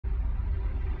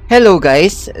Hello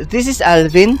guys, this is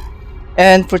Alvin,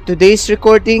 and for today's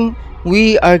recording,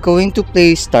 we are going to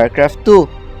play StarCraft II.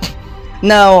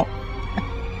 Now,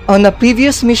 on a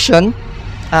previous mission,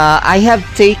 I have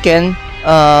taken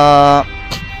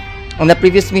on the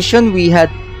previous mission we had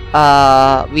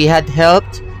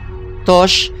helped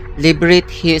Tosh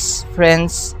liberate his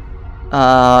friends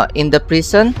in the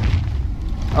prison.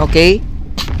 Okay,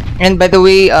 and by the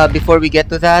way, before we get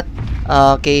to that,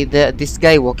 this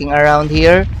guy walking around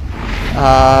here,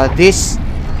 this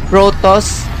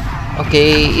Protoss,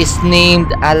 is named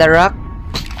Alarak.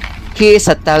 He is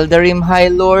a Tal'Darim High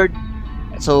Lord,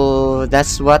 so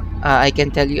that's what I can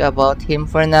tell you about him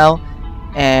for now,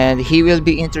 and he will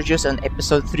be introduced on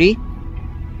episode 3,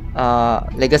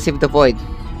 Legacy of the Void.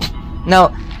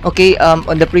 Now,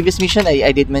 on the previous mission,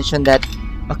 I did mention that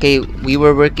we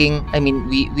were working.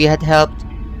 We had helped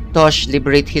Tosh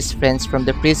liberate his friends from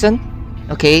the prison.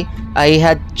 I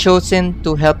had chosen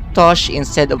to help Tosh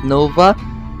instead of Nova,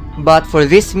 but for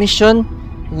this mission,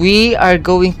 we are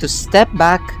going to step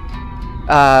back,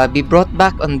 be brought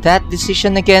back on that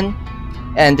decision again,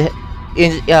 and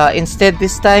instead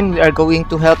this time we are going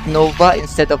to help Nova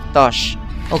instead of Tosh.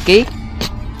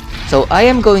 So I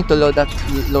am going to load up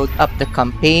the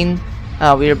campaign.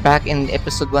 We're back in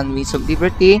episode 1, Wings of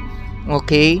Liberty.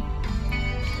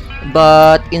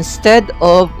 But instead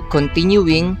of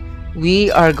continuing,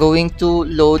 we are going to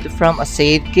load from a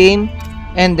save game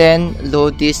and then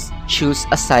load this choose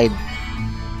a side.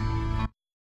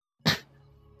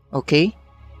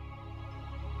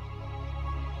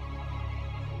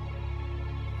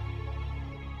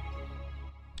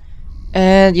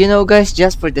 And you know guys,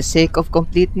 just for the sake of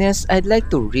completeness, I'd like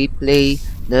to replay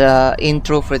the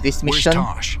intro for this mission.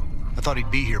 Where's Tosh? I thought he'd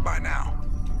be here by now.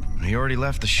 He already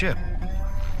left the ship.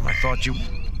 I thought you...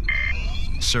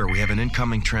 Sir, we have an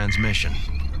incoming transmission.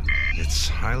 It's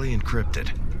highly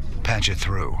encrypted. Patch it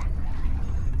through.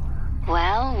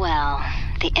 Well,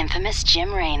 the infamous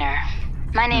Jim Raynor.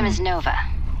 My name is Nova.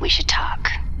 We should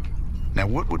talk. Now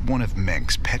what would one of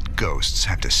Meng's pet ghosts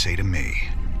have to say to me?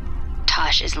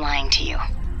 Tosh is lying to you.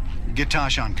 Get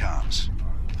Tosh on comms.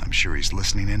 I'm sure he's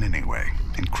listening in anyway,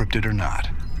 encrypted or not.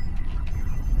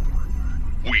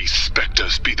 We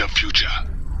Spectres be the future.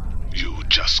 You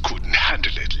just couldn't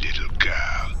handle it, little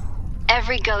girl.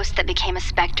 Every ghost that became a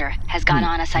Spectre has gone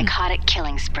on a psychotic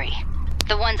killing spree.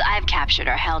 The ones I've captured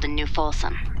are held in New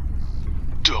Folsom.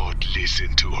 Don't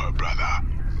listen to her, brother.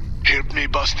 Help me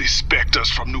bust these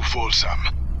Spectres from New Folsom,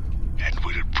 and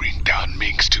we'll bring down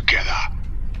Minx together.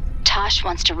 Tosh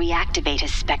wants to reactivate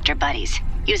his Spectre buddies,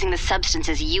 using the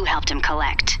substances you helped him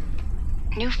collect.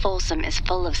 New Folsom is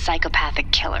full of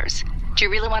psychopathic killers. Do you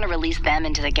really want to release them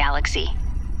into the galaxy?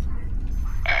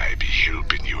 I be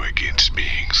helping you against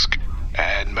Minsk,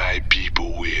 and my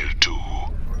people will too.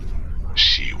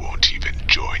 She won't even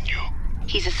join you.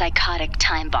 He's a psychotic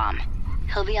time bomb.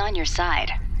 He'll be on your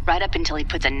side, right up until he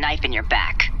puts a knife in your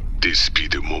back. This be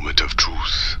the moment of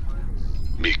truth.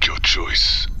 Make your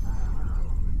choice.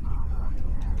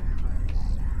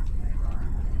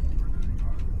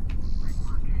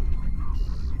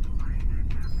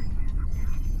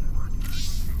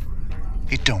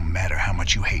 It don't matter how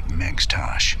much you hate Meng's,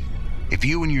 Tosh. If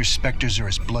you and your Spectres are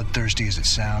as bloodthirsty as it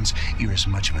sounds, you're as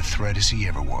much of a threat as he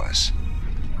ever was.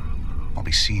 I'll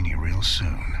be seeing you real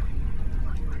soon.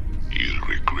 You'll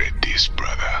regret this,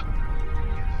 brother.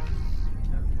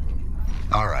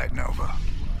 All right, Nova.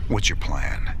 What's your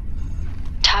plan?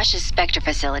 Tosh's Spectre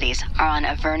facilities are on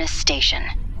Avernus Station.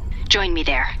 Join me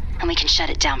there, and we can shut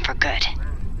it down for good.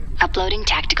 Uploading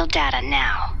tactical data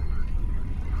now.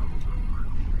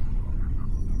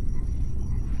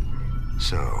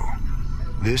 So,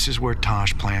 this is where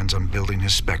Tosh plans on building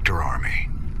his Spectre army.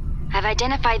 I've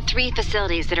identified 3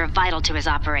 facilities that are vital to his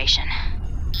operation.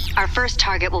 Our first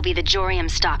target will be the Jorium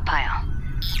stockpile.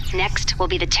 Next will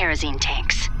be the Terrazine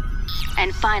tanks.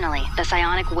 And finally, the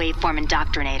psionic waveform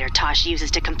indoctrinator Tosh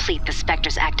uses to complete the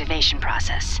Spectre's activation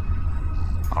process.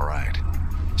 All right.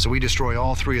 So we destroy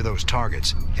all 3 of those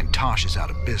targets, and Tosh is out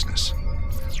of business.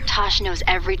 Tosh knows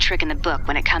every trick in the book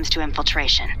when it comes to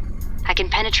infiltration. I can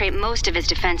penetrate most of his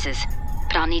defenses,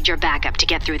 but I'll need your backup to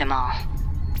get through them all.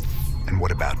 And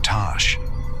what about Tosh?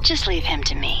 Just leave him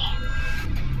to me.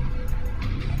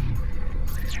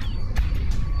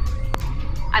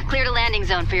 I've cleared a landing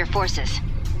zone for your forces.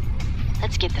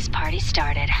 Let's get this party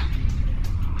started.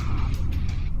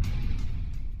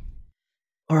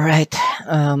 Alright,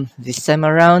 this time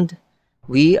around,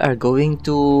 we are going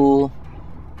to...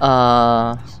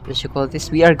 what you call this?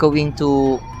 We are going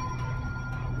to...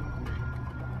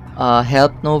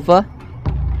 help Nova.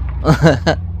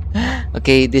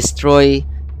 destroy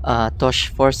Tosh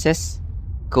forces.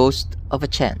 Ghost of a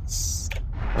chance.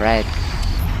 Right.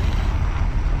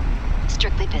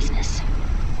 Strictly business.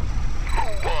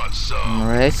 Who wants some?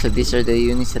 Alright, so these are the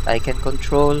units that I can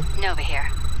control. Nova here.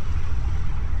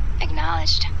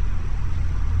 Acknowledged.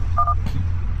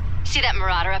 See that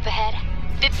marauder up ahead?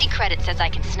 50 credits says I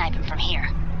can snipe him from here.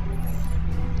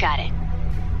 Got it.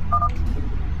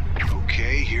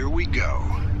 Okay, here we go.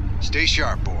 Stay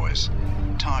sharp, boys.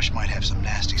 Tosh might have some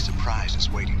nasty surprises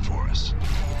waiting for us.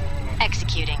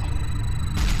 Executing.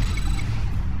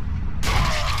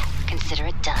 Consider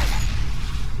it done.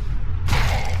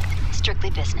 Strictly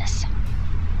business.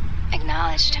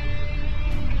 Acknowledged.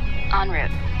 En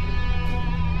route.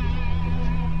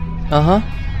 Uh-huh.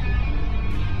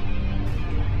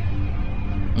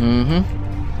 Mm-hmm.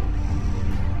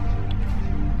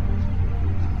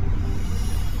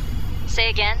 Say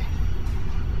again.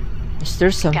 Is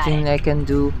there something I can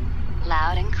do?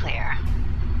 Loud and clear.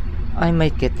 I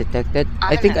might get detected.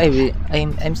 On I the think I move.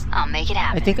 will. I'll make it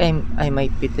happen. I think I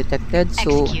might be detected.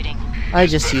 So Executing. I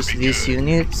just use these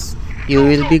units. You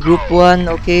will be group 1,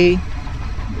 okay?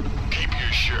 Keep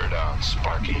your shirt on,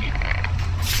 Sparky.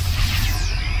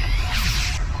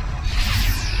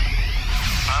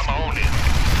 I'm on it.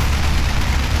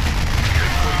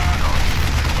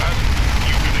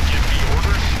 You gonna give me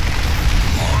orders?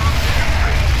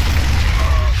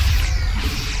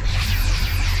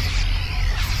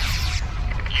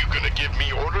 You gonna give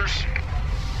me orders?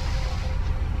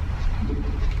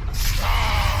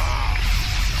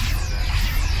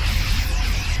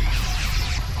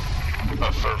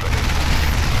 Affirmative.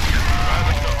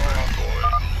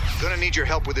 Gonna need your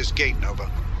help with this gate, Nova.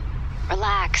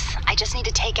 Relax. I just need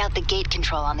to take out the gate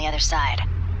control on the other side.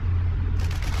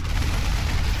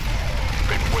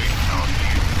 Been waiting on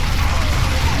you.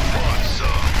 Want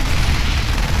some?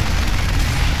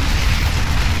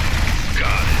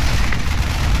 Got it.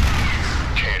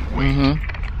 Can't wait.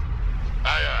 Mm-hmm.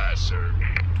 Aye, aye, sir.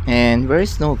 And where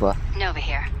is Nova? Nova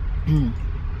here.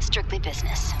 Strictly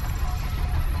business.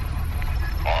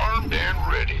 Armed and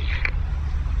ready.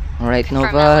 Alright, Confirm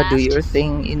Nova, that do last. your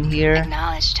thing in here.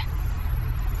 Acknowledged.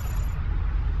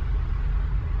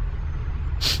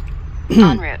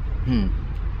 En route.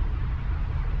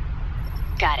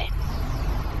 Got it.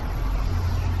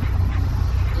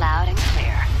 Loud and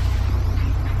clear.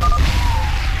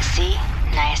 See?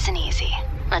 Nice and easy.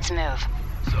 Let's move.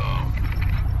 So,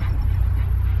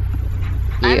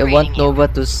 Okay, I I'm want reading you. Nova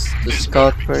to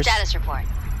scout first. Status report.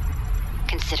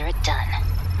 Consider it done.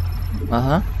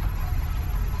 Uh-huh.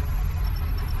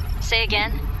 Say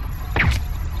again.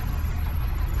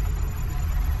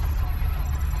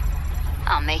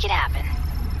 I'll make it happen.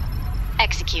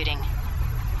 Executing.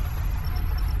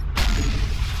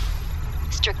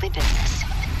 Strictly business.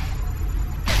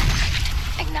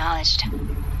 Acknowledged.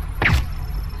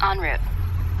 En route.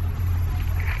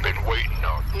 been waiting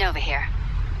on. Nova here.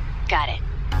 Got it.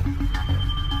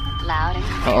 Loud and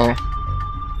clear.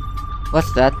 Uh-oh.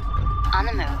 What's that? On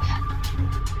the move.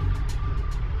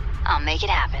 I'll make it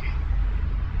happen.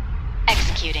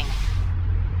 Executing.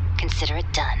 Consider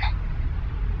it done.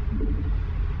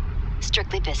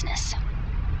 Strictly business.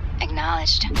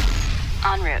 Acknowledged.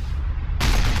 En route.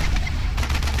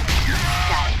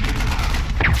 Got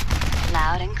it.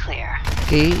 Loud and clear.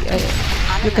 Okay,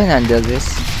 On the you can move. handle this.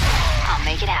 I'll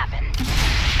make it happen.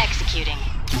 Executing.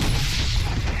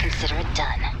 Consider it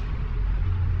done.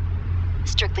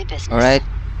 Strictly business. Alright,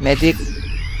 medic.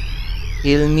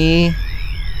 Heal me.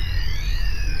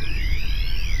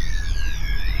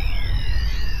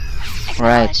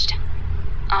 Acknowledged.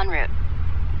 En route.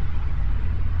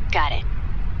 Got it.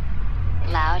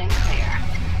 Loud and clear.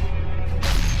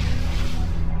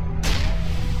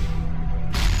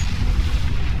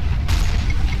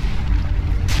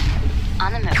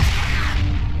 On the move.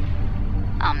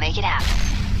 I'll make it happen.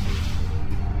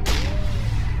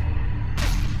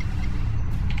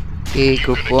 Okay,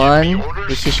 group 1.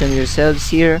 Position yourselves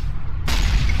here.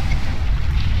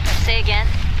 Say again.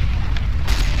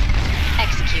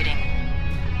 Executing.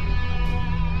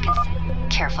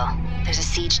 Careful. There's a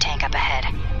siege tank up ahead.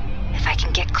 If I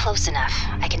can get close enough,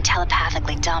 I can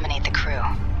telepathically dominate the crew.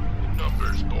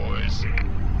 Numbers, boys.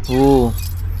 Ooh.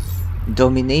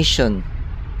 Domination.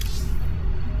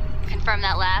 Confirm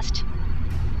that last.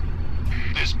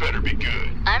 This better be good.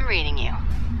 I'm reading you.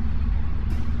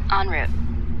 En route.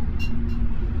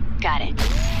 Got it.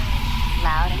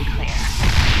 Loud and clear.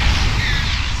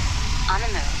 On the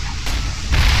move.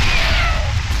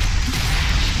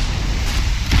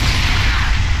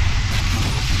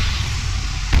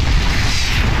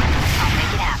 I'll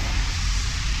make it happen.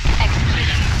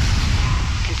 Executing.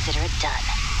 Consider it done.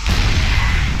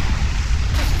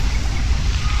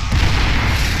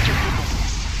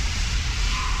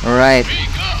 Alright.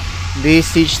 This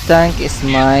siege tank is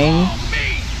mine.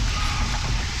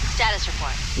 Status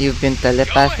report. You've been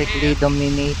telepathically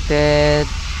dominated.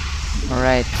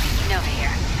 Alright. Nova here.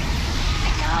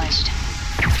 Acknowledged.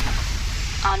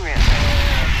 En route.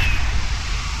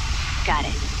 Got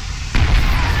it.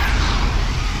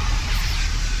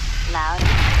 Loud.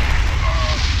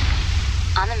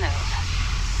 On the move.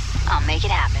 I'll make it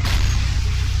happen.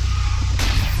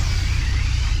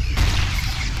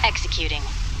 Executing.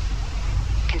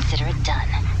 Consider it done.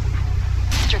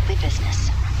 Strictly business.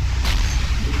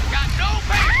 Got no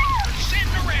patience for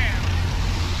sitting around.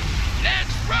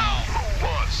 Let's roll. Who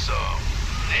wants some?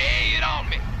 Lay it on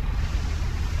me.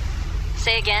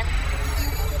 Say again.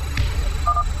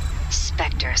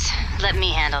 Spectres. Let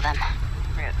me handle them.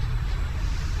 Root.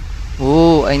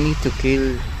 Oh, I need to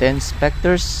kill 10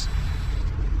 specters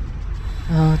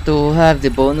to have the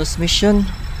bonus mission.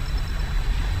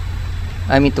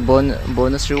 I mean, to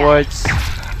bonus rewards.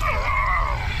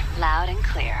 Loud and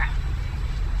clear.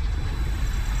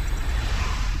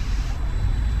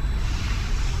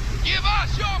 Give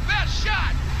us your best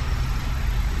shot.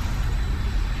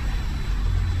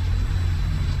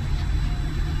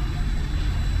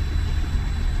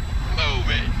 Move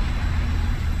it.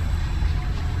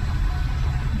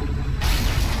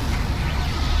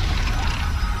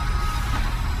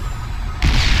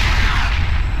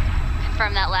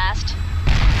 Confirm that last.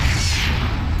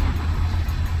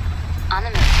 On the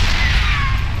move.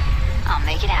 I'll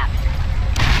make it happen.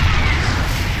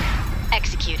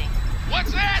 Executing.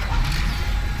 What's that?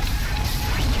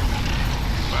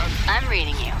 I'm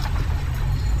reading you.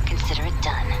 Consider it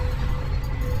done.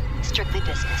 Strictly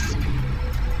business.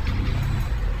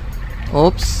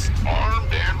 Oops.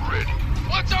 Armed and ready.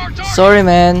 What's our target? Sorry,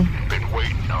 man. Been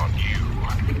waiting on you.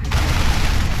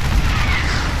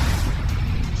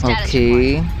 Status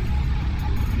Okay. report.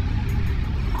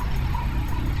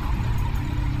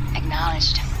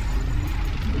 Acknowledged.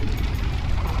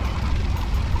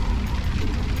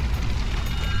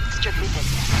 Strictly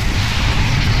business.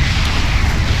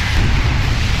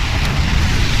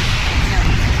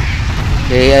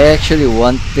 Okay, I actually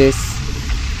want this.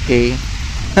 Okay.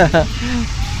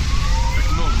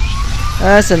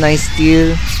 That's a nice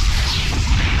deal.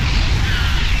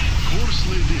 Course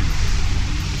laid in.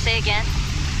 Say again.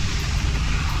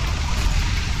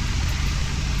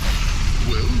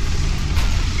 Well,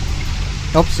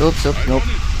 Oops, oops, oops, nope.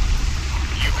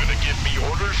 you gonna give me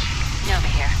orders? Nova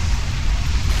here.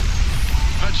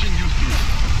 Patching you through.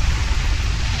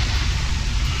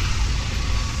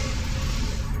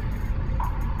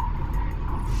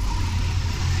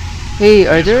 Hey,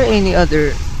 are there any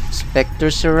other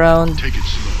specters around? Take it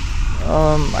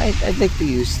slow. I'd like to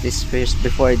use this first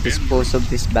before I dispose of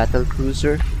this battle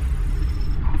cruiser.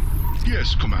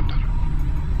 Yes, Commander.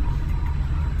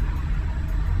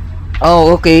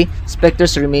 Oh, okay.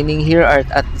 Specters remaining here are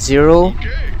at 0.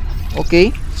 Okay.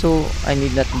 Okay, so I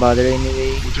need not bother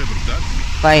anyway. Whatever that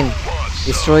means. Fine.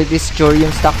 Destroy this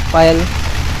Jorium stockpile.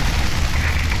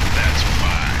 That's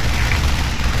fine.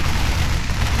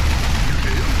 You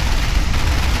hail?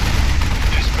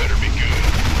 This better be good.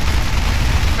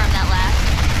 Confirm that last.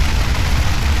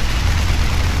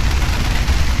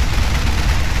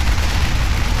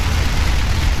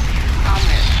 En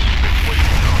route. Been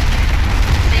waiting on you.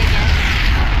 Say again.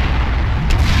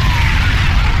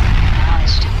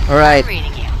 Acknowledged. Alright. I'm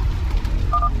reading you.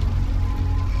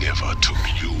 Never took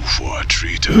you for a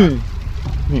traitor.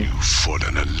 You've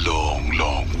fallen a long,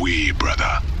 long way,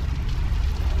 brother.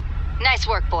 Nice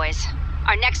work, boys.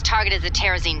 Our next target is the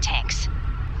Terrazine tanks.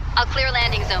 I'll clear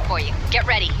landing zone for you. Get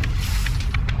ready.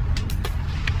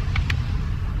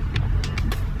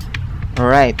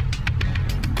 Alright.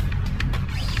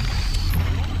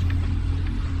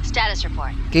 Status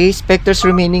report. Okay, specters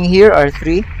remaining here are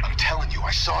 3. I'm telling you,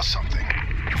 I saw something.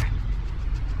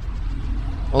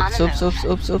 Oops, oops, oops,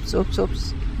 oops, oops, oops,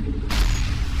 oops.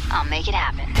 I'll make it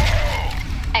happen.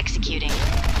 Executing.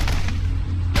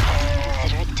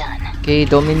 Consider it done. Okay,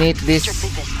 dominate this. Strictly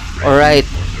business. Alright.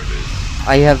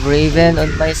 I have Raven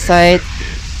on my side.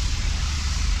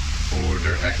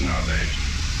 Order acknowledged.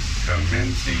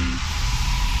 Commencing.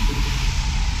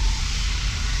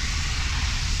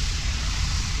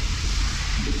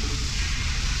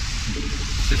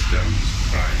 Systems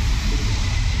prime.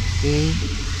 Okay.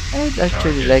 I'd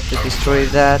actually like to destroy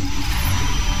that.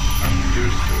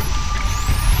 Understood.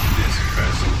 This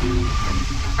vessel will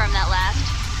Confirm that last.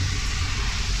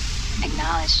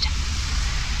 Acknowledged.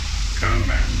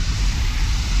 command.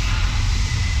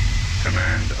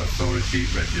 Command authority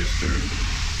registered.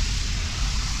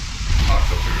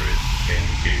 Autoturret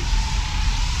engaged.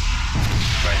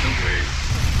 Right away.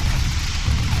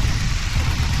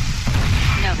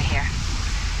 Over here.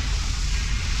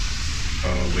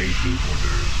 Awaiting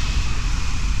orders.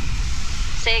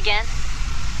 Say again.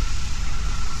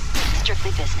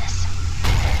 Strictly business.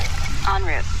 En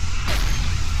route.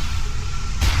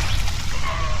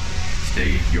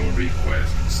 State your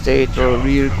request. State your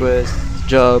request.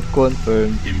 Job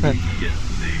confirmed.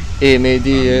 Immediately.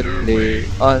 Immediately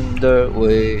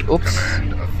underway. Oops.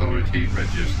 Command authority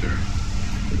registered.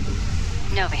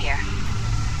 Nova here.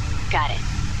 Got it.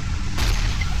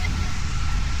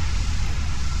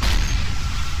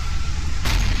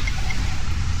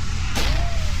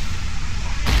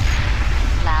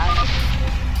 Loud.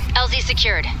 LZ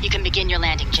secured. You can begin your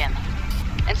landing, Jim.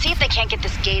 And see if they can't get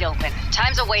this gate open.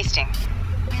 Time's a-wasting.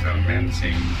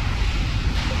 Commencing.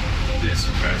 This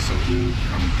vessel will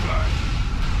comply.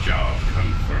 Job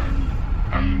confirmed.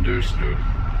 Understood.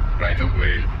 Right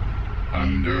away.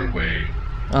 Underway.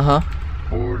 Uh-huh.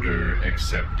 Order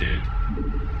accepted.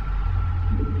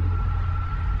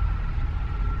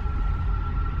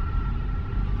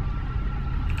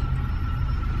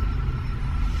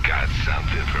 Got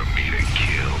something for me to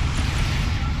kill?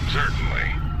 Certainly.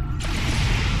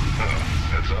 Oh,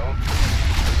 that's all?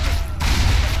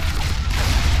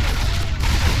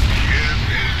 Get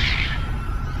busy.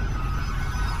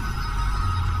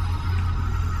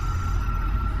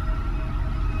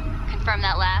 Confirm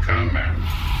that last. Command.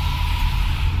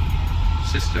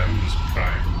 Systems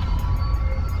primed.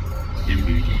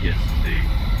 Immediately.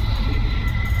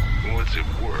 What's it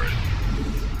worth?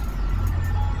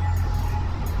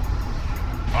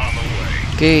 On the way.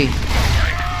 Okay.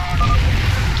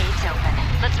 Gate's open.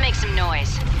 Let's make some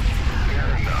noise.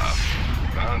 Fair enough.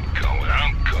 I'm going.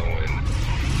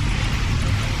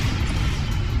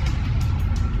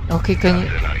 Okay,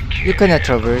 you cannot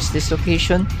traverse this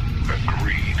location?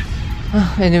 Agreed.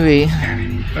 Anyway,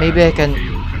 Scanning maybe I can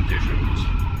battlefield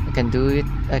conditions. do it.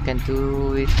 I can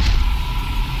do it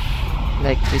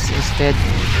like this instead.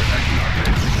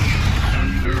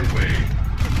 Underway.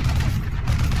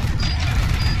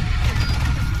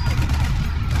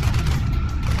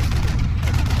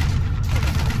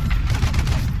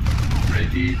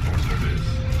 Ready for service.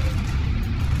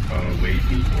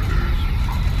 Awaiting orders.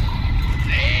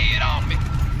 Lay it on me.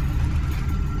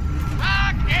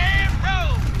 Rock and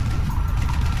roll.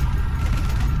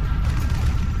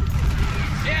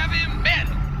 Heavy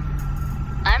metal.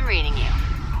 I'm reading you.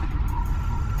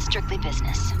 Strictly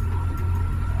business.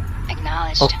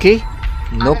 Acknowledged. Okay.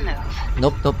 Nope. On the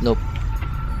move. Nope.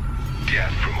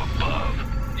 Death from above.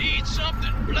 Need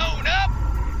something blown up?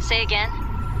 Say again.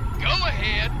 Go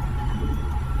ahead.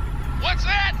 What's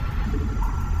that?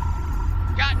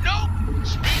 Got no?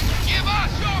 Give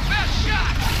us your best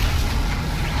shot.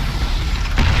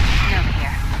 Nova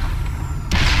here.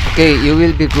 Okay, you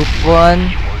will be group 1.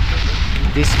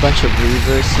 This bunch of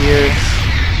reavers here.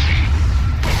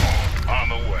 On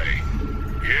the way.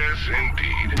 Yes,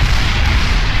 indeed.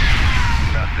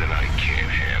 Nothing I can't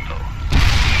handle.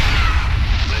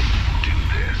 Let's do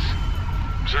this.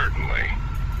 Certainly.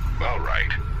 All right.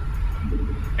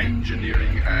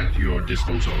 Engineering at your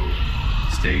disposal.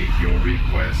 State your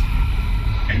request.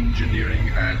 Engineering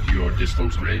at your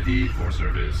disposal. Ready for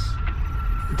service.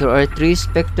 There are 3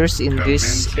 specters in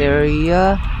this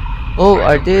area. Oh,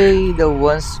 are they the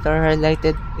ones that are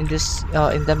highlighted in this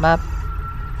in the map?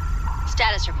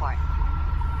 Status report.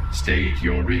 State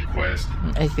your request.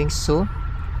 I think so.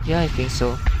 Yeah, I think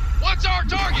so. What's our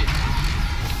target?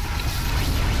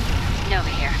 Nova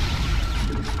here.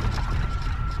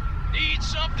 Need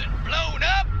something blown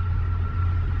up?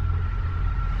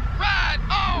 Right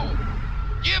on!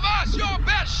 Give us your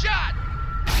best shot!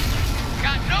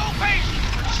 Got no patience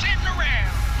for sitting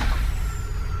around.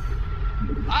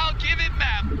 I'll give it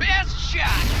my best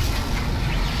shot.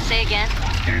 Say again.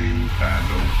 Scanning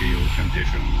battlefield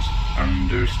conditions.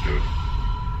 Understood.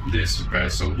 This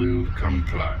vessel will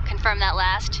comply. Confirm that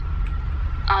last.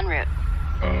 En route.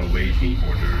 Awaiting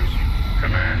orders.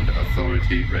 Command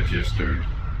authority registered.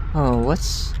 Oh,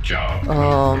 what's Job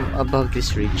confirmed. above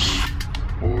this ridge?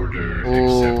 Order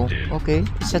Oh, accepted. okay,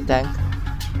 it's a tank.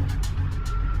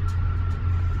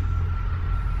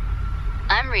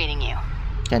 I'm reading you.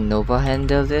 Can Nova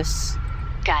handle this?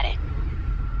 Got it.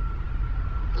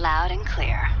 Loud and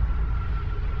clear.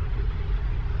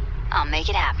 I'll make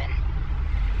it happen.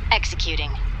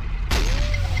 Executing.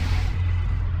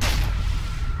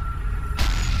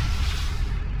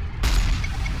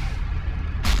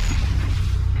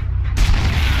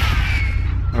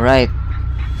 Alright.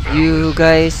 You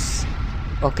guys.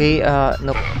 Okay,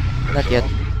 nope. Not yet.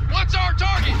 What's our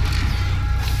target?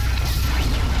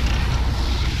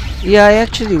 Yeah, I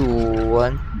actually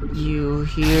want you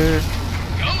here.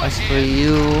 Go As for ahead.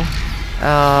 you,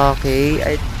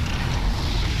 Okay,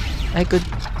 I could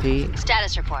pay.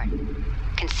 Status report.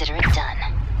 Consider it done.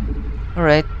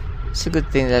 Alright. It's a good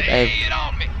thing that I've Lay it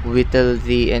on me. whittled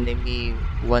the enemy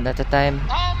one at a time.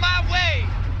 On my way.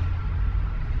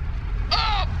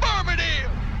 Affirmative.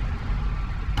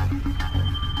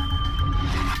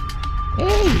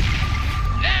 Hey!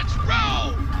 Let's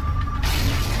roll.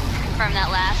 Confirm that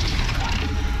last.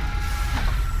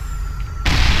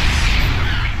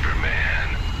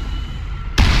 Superman.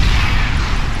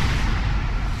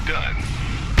 Done.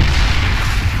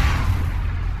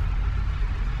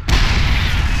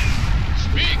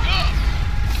 Speak up.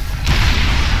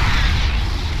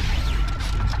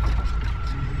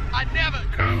 I never.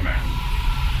 Command.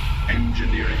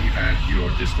 Engineering at your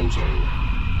disposal.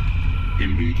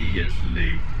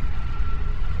 Immediately.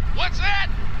 What's that?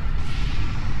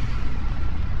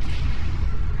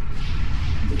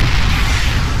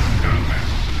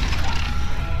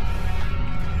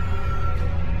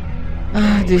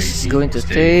 Command. This is going to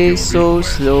take so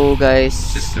slow, guys.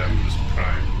 Systems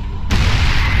prime.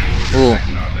 Oh.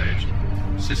 Acknowledged.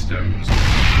 Systems.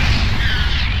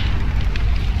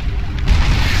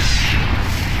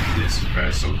 This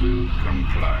vessel will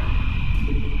comply.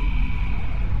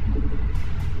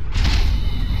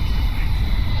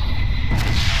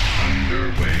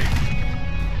 Underway.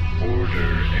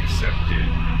 Order accepted.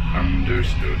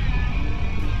 Understood.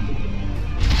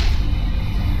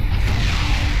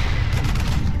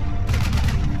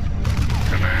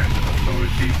 Command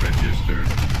authority registered.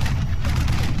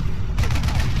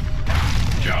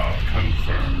 Job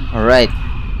confirmed. Alright.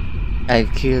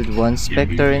 I've killed one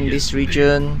Spectre in this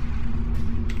region.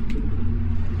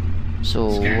 So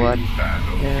what Scanning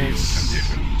battlefield else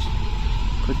conditions.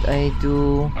 could I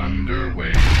do?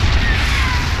 Underway.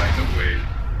 Right away.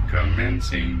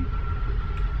 Commencing.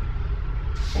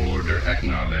 Order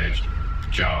acknowledged.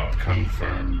 Job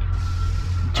confirmed.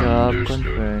 Job Understood.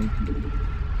 confirmed.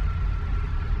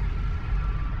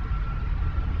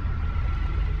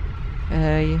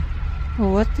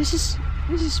 What? This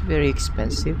is very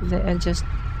expensive. I'll just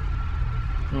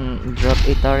drop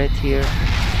a turret here.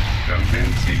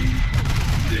 Commencing.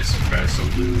 This vessel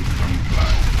will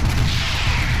comply.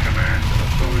 Command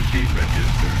authority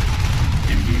registered.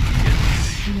 Immediately.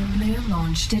 Nuclear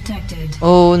launch detected.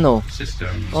 Oh no!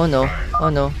 Systems. Oh no! prime. Oh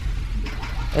no!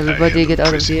 Everybody get out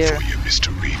of prison here! For you, Mr.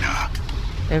 Rena.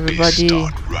 Everybody!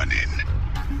 Start running.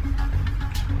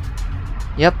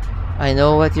 Yep, I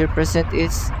know what your present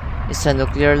is. It's a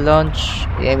nuclear launch.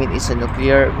 I mean, it's a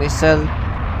nuclear missile.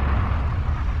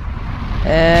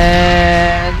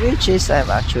 And which is I'm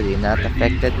actually not Ready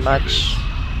affected for much. service.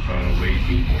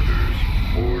 Awaiting orders.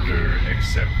 Order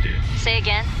accepted. Say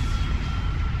again.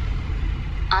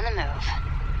 On the move.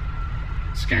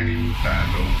 Scanning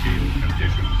battlefield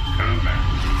conditions.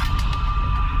 Command.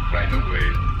 Right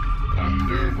away.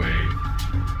 Underway.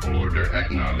 Order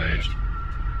acknowledged.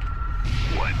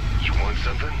 What? You want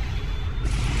something?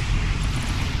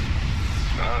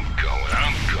 I'm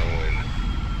going.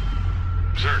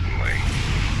 Certainly.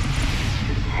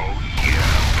 Oh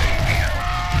yeah, baby.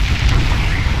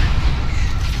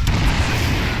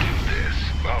 Do this.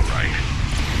 All right.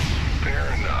 Fair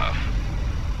enough.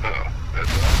 Oh,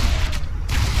 that's all.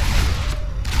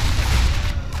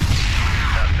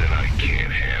 Nothing I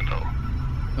can't handle.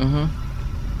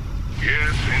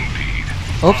 Yes, indeed.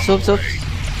 Oops, On oops, the oops. way.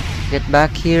 Get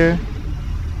back here.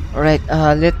 Alright,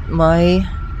 let my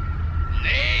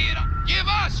Lay it on. Give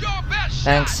us your best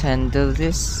tanks shot. handle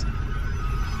this.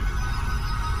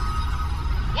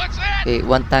 What's that? Okay,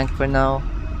 one tank for now.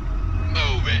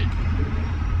 Move it.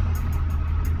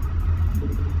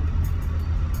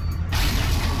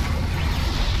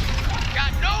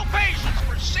 Got no patience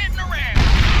for sitting around.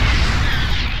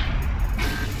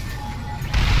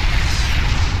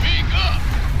 Speak up.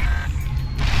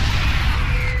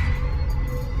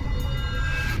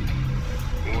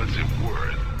 What's it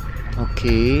worth?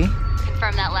 Okay.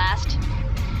 Confirm that last.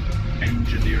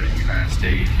 Engineering at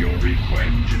state your request.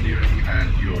 Engineering at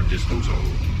your disposal.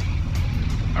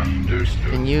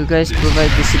 Understood. Can you guys This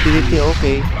provide vessel visibility? will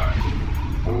Okay. comply.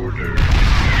 Order.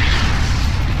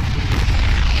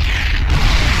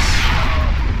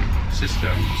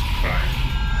 Systems prime.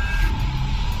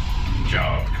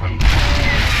 Job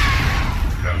complete.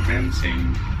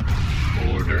 Commencing.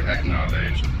 Order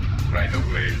acknowledged. Right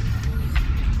away.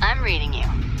 I'm reading you.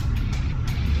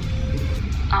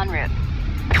 En route.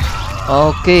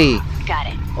 Okay. Got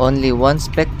it. Only one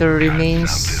Spectre Something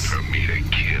remains. for me to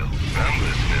kill. I'm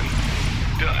listening.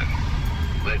 Done.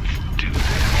 Let's do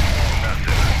this.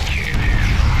 Nothing I can't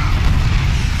handle.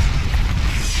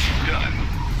 Done.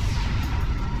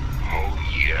 Oh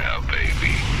yeah,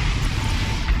 baby.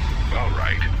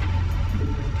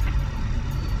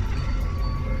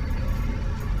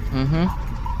 Mm-hmm.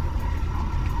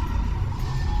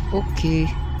 Okay.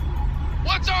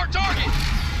 What's our target?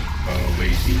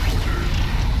 Awaiting orders.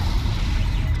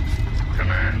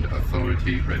 Command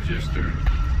authority registered.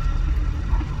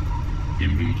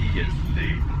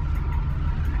 Immediately.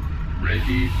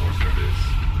 Ready for service.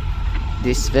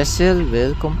 This vessel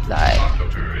will comply. Auto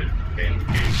turret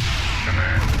engaged.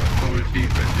 Command authority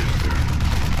registered.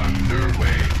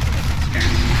 Underway.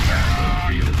 Scanning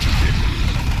battlefield conditions.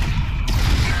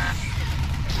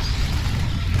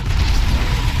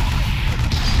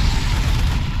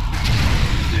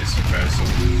 This vessel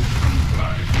will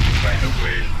comply right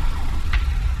away.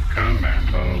 Command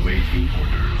awaiting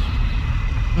orders.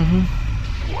 Mm-hmm.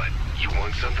 What? You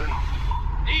want something?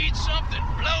 Need something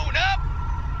blown up?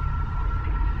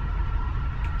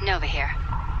 Nova here.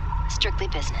 Strictly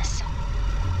business.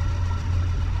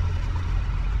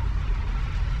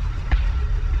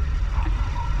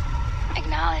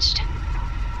 Acknowledged.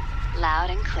 Loud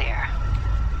and clear.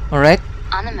 Alright.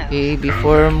 On the move. Okay,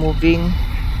 before moving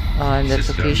on that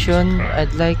Systems location, prime.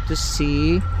 I'd like to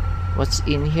see what's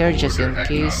in here just in Order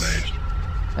case acknowledged.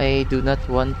 I do not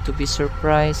want to be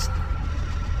surprised.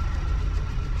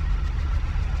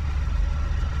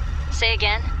 Say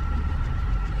again.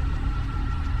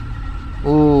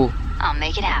 Ooh, I'll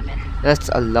make it happen. that's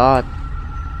a lot.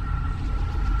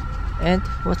 And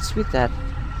what's with that?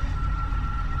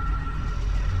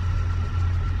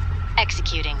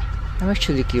 Executing. I'm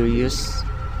actually curious.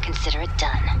 Consider it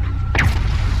done.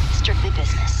 Strictly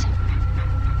business.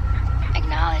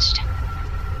 Acknowledged.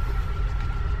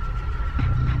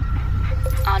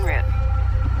 En route.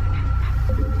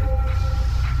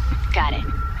 Got it.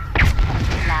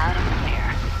 Loud and clear.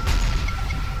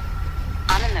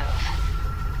 On the move.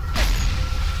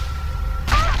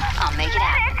 I'll make it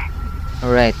happen.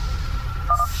 Alright.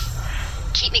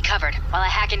 Keep me covered while I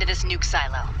hack into this nuke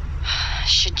silo.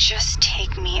 Should just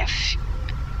take me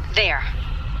there.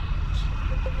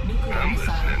 Nuclear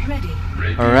missile ready.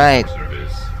 Ready Alright. for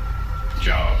service.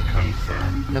 Job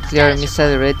confirmed. Nuclear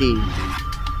missile ready.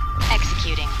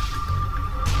 Executing.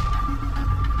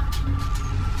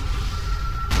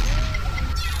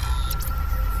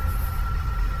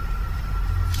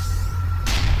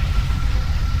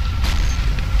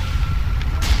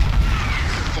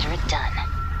 Consider it done.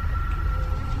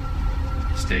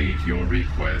 State your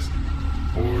request.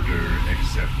 Order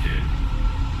accepted.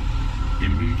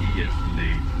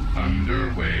 Immediately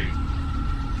underway.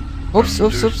 Oops,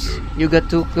 oops, oops. You got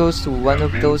too close to one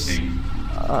of those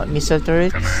Commencing. missile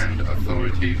turrets. Command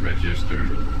authority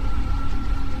registered.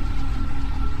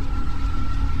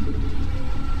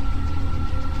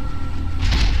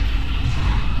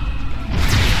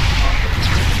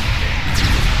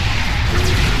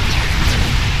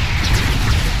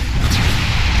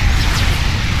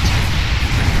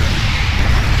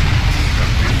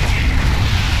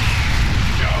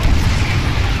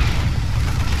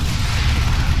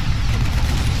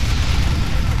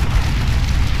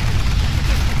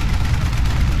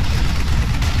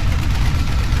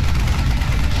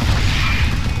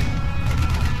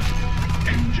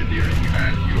 Engineering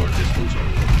at your disposal.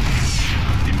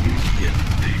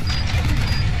 Immediately.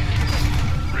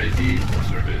 Ready for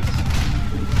service.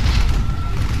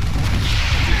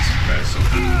 This vessel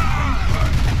will comply.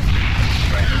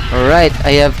 Right. Alright,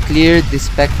 I have cleared the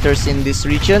specters in this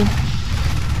region.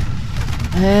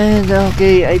 And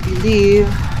okay, I believe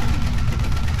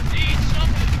Need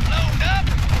something blown up?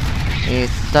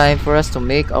 it's time for us to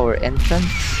make our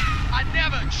entrance. I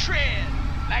never tread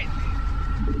lightly.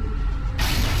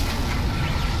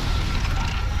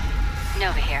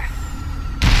 Nova here.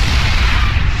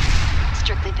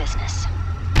 Strictly business.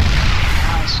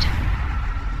 Acknowledged.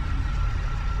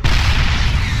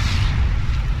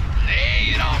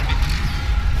 Lay it on me.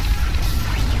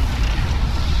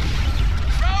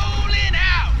 Rolling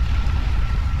out.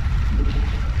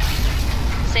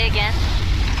 Say again.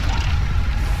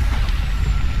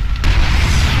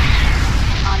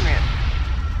 En route.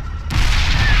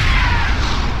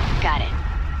 Got it.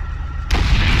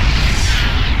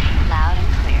 Loud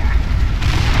and clear.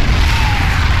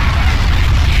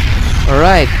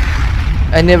 Alright.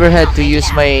 I never had to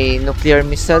use my nuclear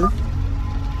missile.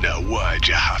 Now why'd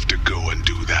you have to go and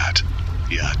do that?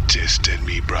 You're testing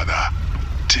me, brother.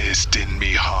 Testing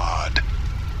me hard.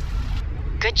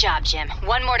 Good job, Jim.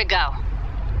 One more to go.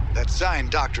 That Zion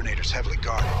Doctrinator's heavily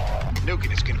guarded.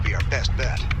 Nuking is gonna be our best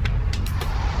bet.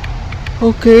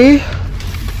 Okay.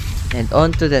 And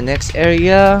on to the next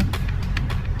area.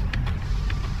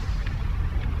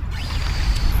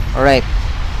 Alright.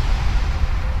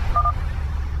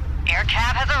 Air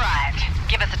cab has arrived.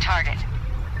 Give us a target.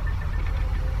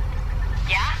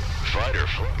 Yeah? fighter.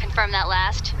 Confirm that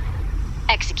last.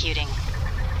 Executing.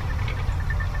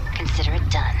 Consider it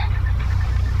done.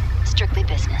 Strictly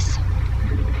business.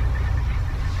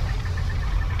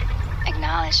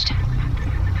 Acknowledged.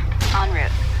 En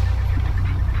route.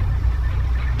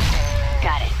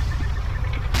 Got it.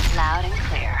 Loud and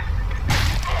clear.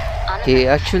 On the They move.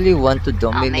 actually want to make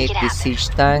dominate it the happen. siege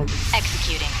tank.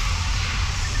 Executing.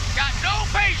 Got no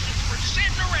patience for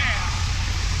sitting around.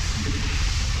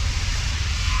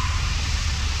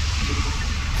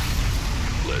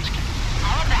 Let's get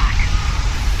All back.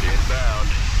 inbound.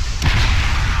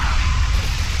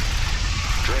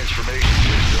 Transformation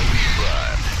system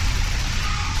primed.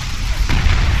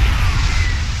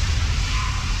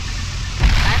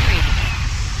 I'm ready.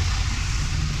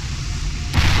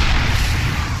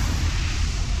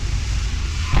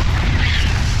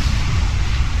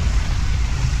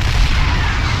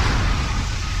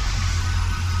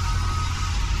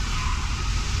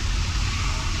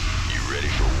 You ready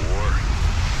for war?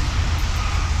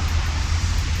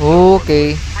 Okay.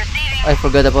 Receiving. I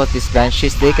forgot about these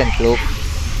banshees. They can cloak.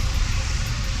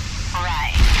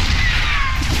 Right.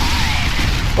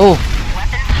 Oh,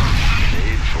 Weapons hot.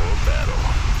 Made for battle.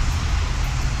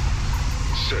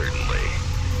 Certainly.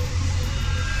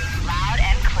 Loud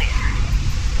and clear.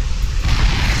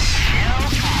 No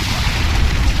problem.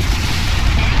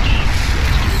 Engage.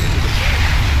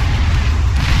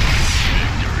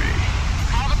 Victory.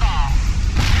 Call the ball.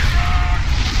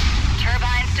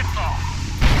 Turbines to full.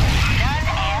 Done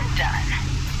and done.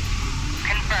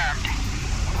 Confirmed.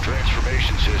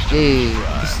 Transformation system okay.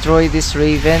 primed. Destroy this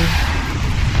Raven.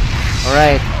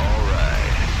 Alright. All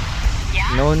right.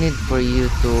 Yeah? No need for you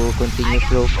to continue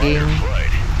cloaking. Firefight.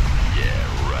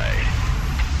 Yeah, right.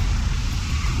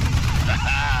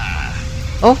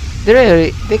 Oh,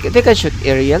 they can shoot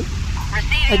aerial. I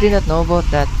Receiving. did not know about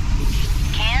that.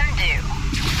 Can do.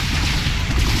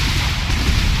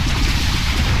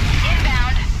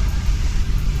 Inbound.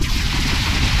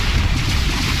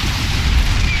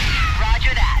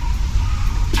 Roger that.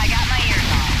 I got my ears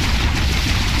on.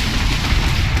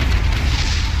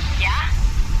 Yeah?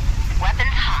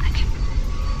 Weapons hot.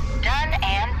 Done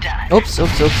and done. Oops.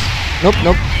 Nope. Can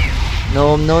do.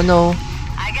 No.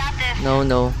 I got this. No.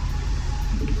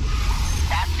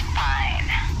 That's fine.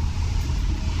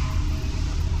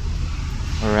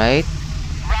 Alright.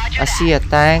 Roger I that. see a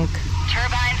tank.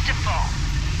 Turbines to full.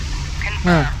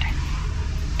 Confirmed.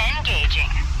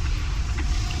 Engaging.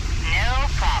 No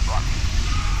problem.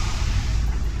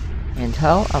 And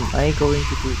how am I going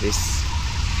to do this?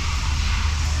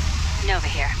 Nova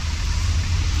here.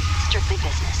 Strictly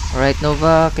business. Alright,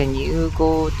 Nova, can you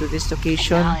go to this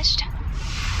location? Acknowledged.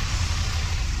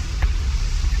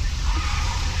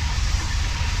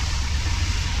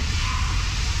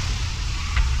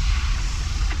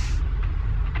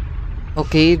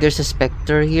 Okay, there's a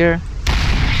Spectre here.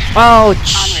 En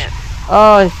Ouch! route.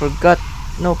 Oh, I forgot.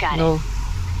 Nope, Got it. no.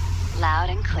 Loud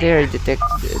and clear.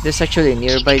 There's actually a Keep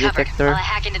nearby me covered detector. while I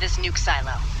hack into this nuke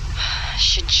silo.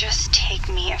 Should just take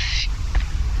me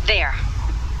there.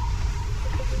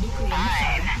 Nuclear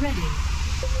missile ready.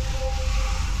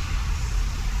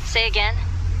 Say again.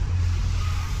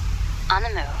 On the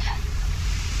move.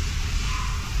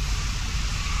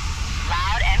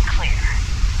 Loud and clear.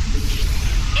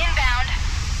 Inbound.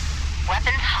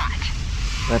 Weapons hot.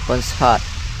 Weapons hot.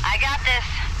 I got this.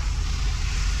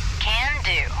 Can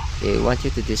do. They want you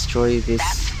to destroy this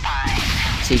That's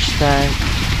fine. siege tank.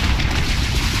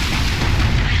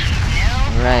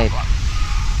 No Alright. problem.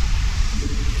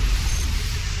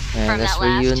 And From as that for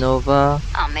you, last? Nova.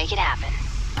 I'll make it happen.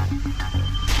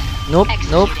 Nope.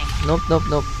 Executing.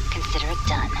 Nope. Consider it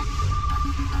done.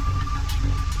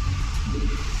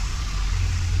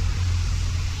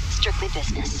 Strictly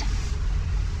business.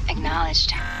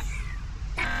 Acknowledged.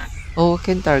 Oh,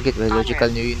 can target biological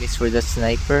new units for the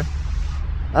sniper.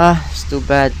 Ah, it's too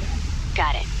bad.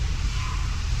 Got it.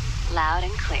 Loud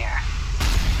and clear.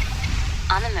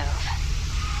 On the move.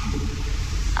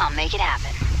 I'll make it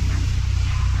happen.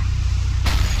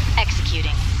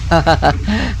 Executing.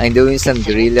 I'm doing some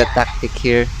Consider it guerrilla done. tactic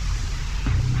here.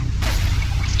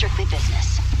 Strictly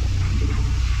business.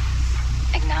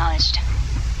 Acknowledged.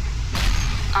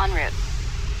 En route.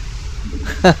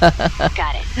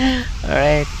 Got it.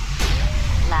 Alright.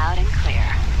 Loud and clear.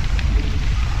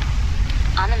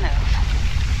 On the move.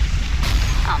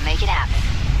 I'll make it happen.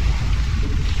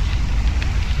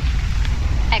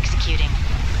 Executing.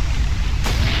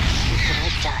 Consider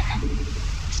it done.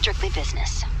 Strictly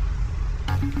business.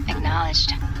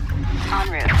 Acknowledged. En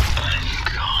route.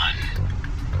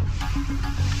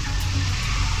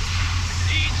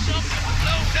 Need something to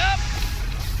load up?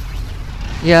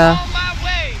 Yeah. On my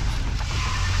way.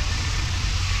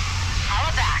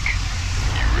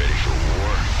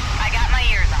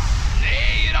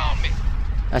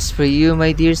 As for you,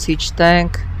 my dear siege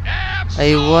tank,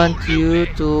 I want you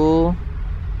to...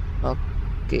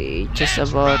 Okay, just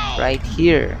about right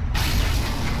here.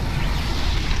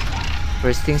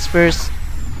 First things first.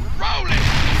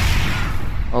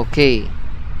 Okay,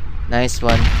 nice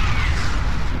one.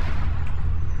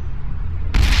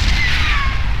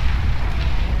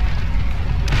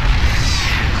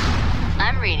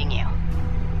 I'm reading you.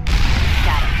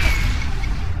 Got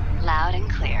it. Loud and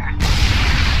clear.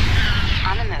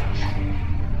 On the move.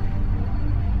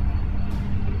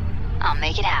 I'll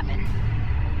make it happen.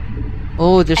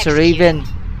 Oh, there's a Executing.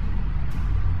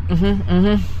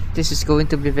 raven. This is going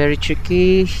to be very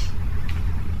tricky.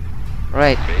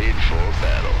 Right. Made for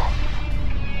battle.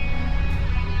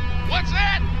 What's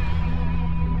that?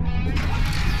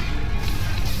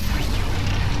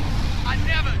 I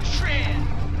never tread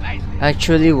lightly. I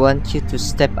actually want you to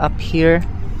step up here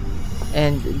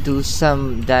and do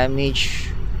some damage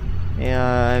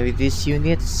with these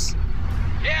units.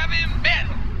 Gavin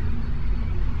Battle.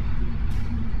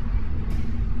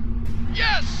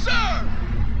 Yes, sir.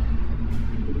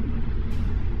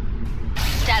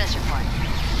 Status report.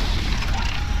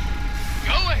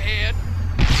 Go ahead.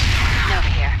 Nova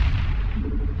here.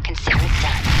 Consider it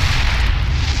done.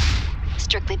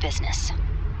 Strictly business.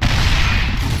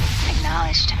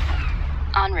 Acknowledged.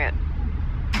 En route.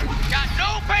 Got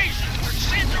no patience for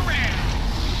sitting around.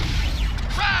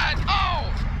 Ride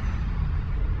on.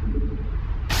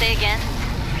 Say again.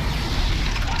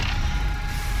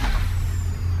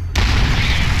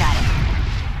 Got it.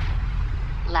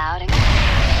 Loud and clear.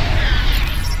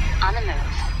 On the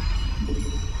move.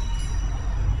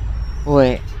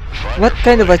 Wait, what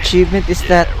kind of achievement is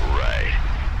that? Right.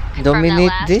 Confirm that Dominate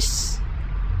last. this?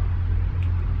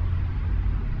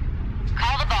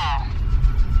 Call the ball.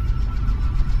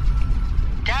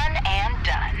 Done and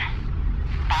done.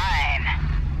 Fine.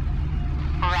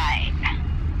 Right.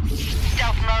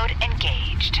 Stealth mode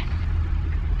engaged.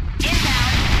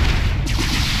 Inbound.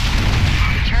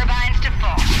 Turbines to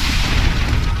full.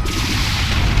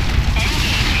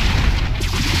 Engaging.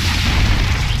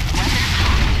 Weapons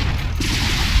hot.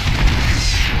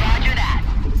 Roger that.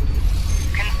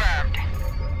 Confirmed.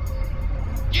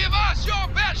 Give us your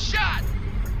best shot.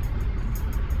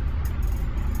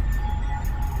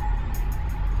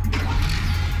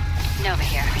 Nova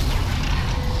here.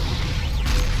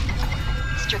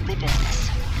 Strictly business.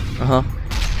 Uh-huh.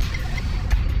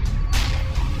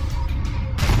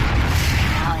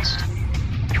 Acknowledged.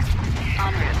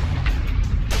 En route.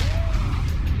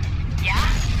 Yeah?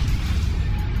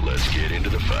 Let's get into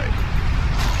the fight.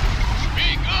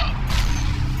 Speak up.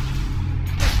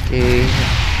 Okay.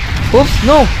 Oops,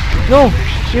 no! No!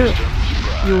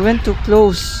 You went too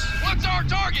close. What's our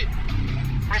target?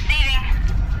 Receiving.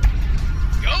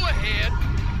 Go ahead.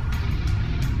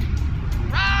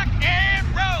 Rock and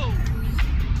roll.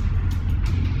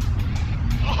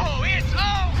 Oh, it's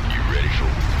on. You ready for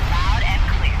Loud and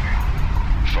clear.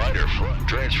 fighter front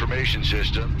transformation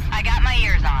system? I got my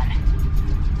ears on.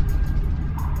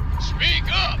 Speak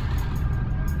up.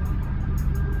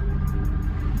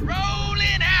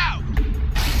 Rolling out.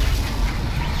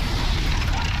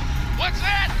 What's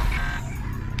that?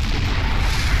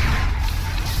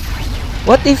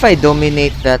 What if I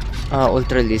dominate that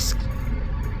Ultralisk?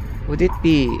 Would it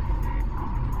be...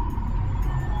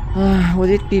 would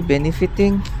it be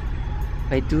benefiting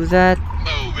if I do that?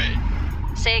 Move it.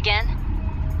 Say again.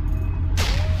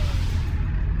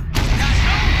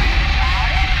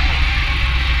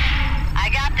 I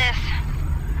got this.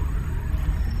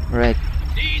 Right.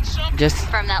 Need some. Just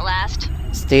From that last.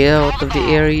 stay out of the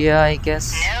area, I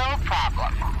guess. No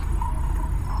problem.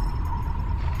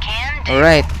 Can do.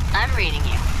 Alright. I'm reading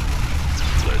you.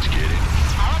 Let's get it.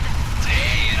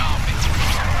 Lay it on me.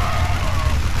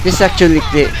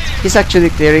 He's actually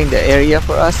clearing the area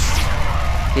for us.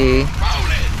 Okay.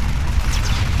 Roll it.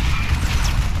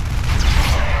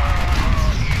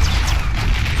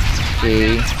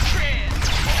 Okay. Tread.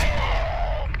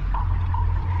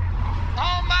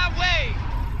 On my way.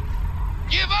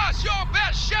 Give us your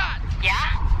best shot.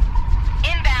 Yeah?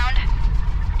 Inbound.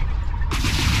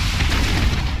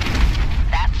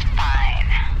 That's fine.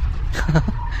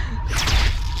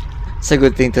 It's a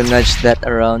good thing to nudge that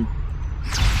around.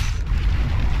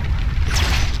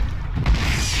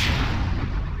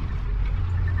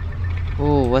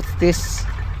 Oh, what's this?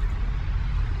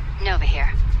 Nova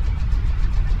here.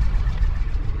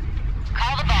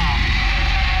 Call the ball.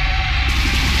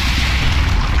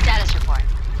 Status report.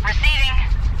 Receiving.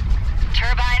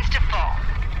 Turbines to full.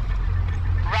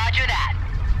 Roger that.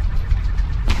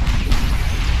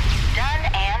 Done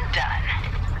and done.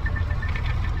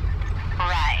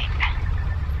 Right.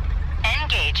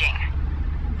 Engage.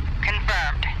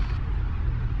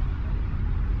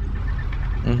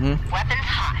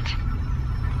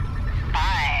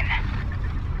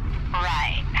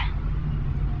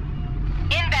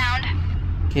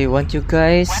 Okay, want you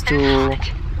guys to...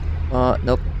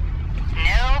 nope.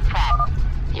 No problem.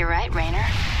 You're right, Raynor.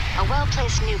 A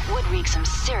well-placed nuke would wreak some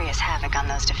serious havoc on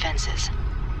those defenses.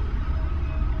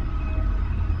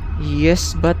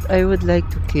 Yes, but I would like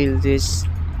to kill this.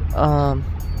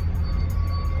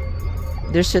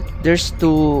 There's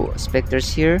two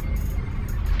specters here.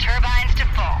 Turbines to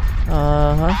full.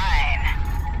 Uh-huh. Fine.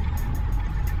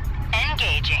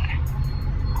 Engaging.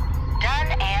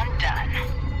 Done and done.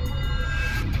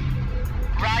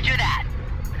 Roger that.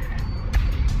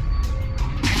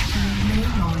 No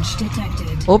launch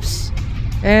detected. Oops.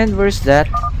 And where's that?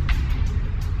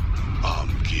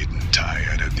 I'm getting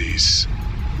tired of this.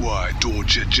 Why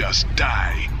don't you just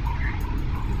die?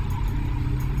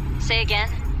 Say again.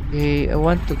 Okay, I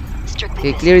want to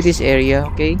Strictly clear business. this area,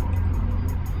 okay?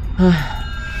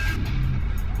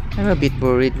 I'm a bit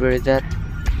worried where that.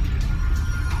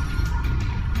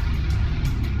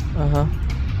 Uh-huh.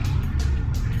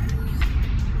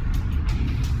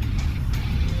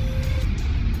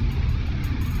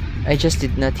 I just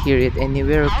did not hear it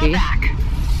anywhere, okay? Hold back.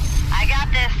 I got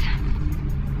this.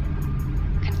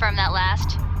 Confirm that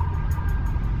last.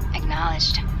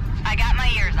 Acknowledged. I got my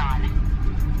ears on.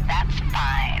 That's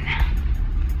fine.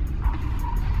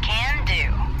 Can do.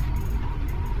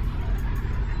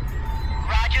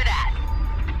 Roger that.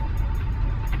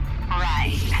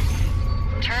 Right.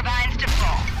 Turbines to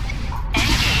full.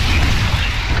 Engaging.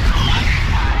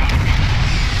 Fine.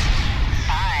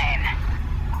 Fine.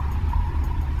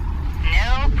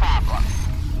 No problem.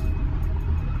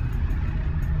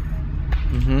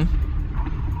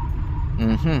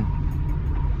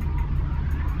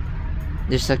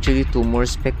 There's actually two more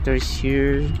specters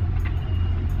here.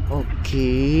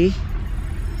 Okay.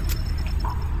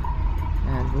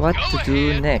 And what Go to do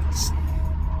ahead. next?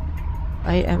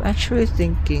 I am actually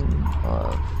thinking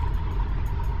of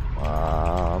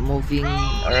moving Roll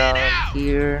it around out.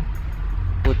 here,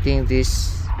 putting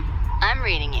this, I'm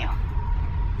reading you.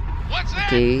 What's that?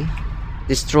 okay,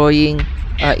 destroying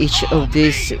each of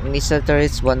these missile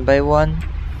turrets one by one.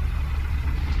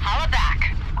 Holla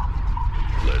back.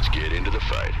 Let's get into the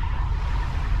fight.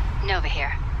 Nova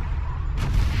here.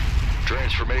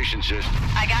 Transformation system.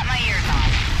 I got my ears on.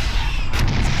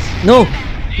 No,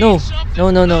 Need no, something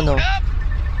no, no, no, no, loaded up?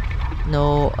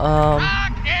 no.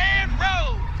 Rock and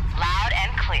roll. Loud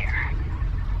and clear.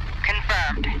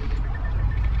 Confirmed.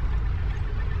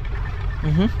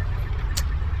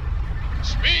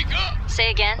 Speak up. Say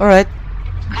again. All right.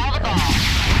 Call the ball.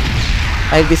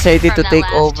 I decided to Confirm that take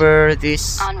last. over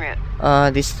this En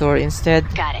route. this store instead.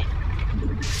 Got it.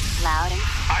 Loud and...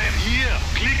 I am here.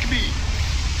 Click me.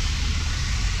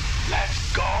 Let's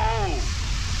go.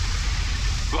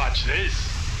 Watch this.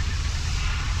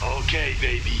 Okay,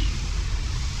 baby.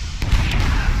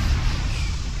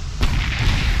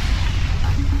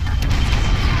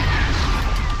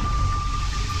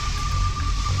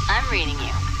 I'm reading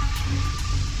you.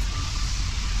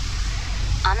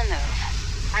 On the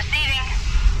move. Receiving.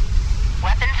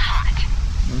 Weapons hot.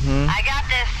 I got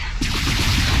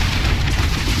this.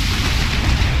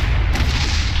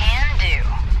 Can do.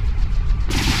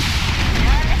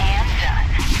 Done and done.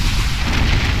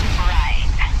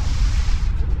 Right.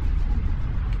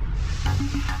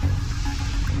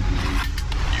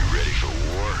 You ready for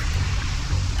war?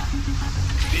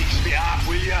 Fix me up,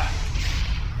 will ya?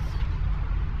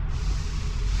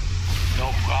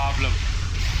 No problem.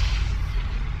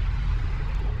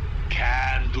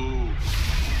 Can do.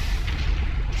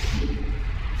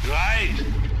 Right.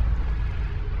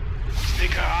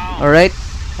 Stick around. All right.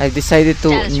 I've decided to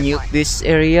Status nuke report. this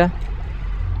area.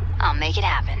 I'll make it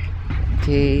happen.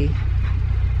 Okay.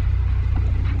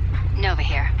 Nova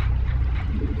here.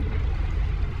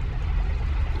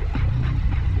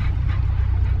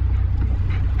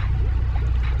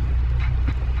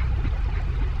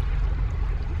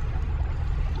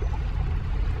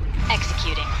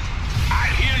 Executing. I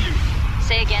hear you.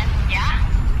 Say again. Yeah?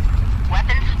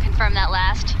 Weapons? Confirm that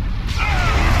last.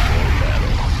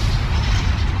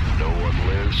 No one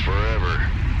lives forever.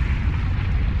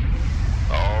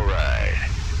 All right.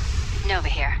 Nova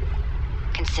here.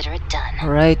 Consider it done. All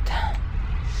right.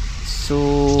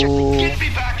 So Get me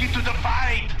back into the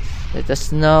fight. let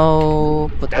us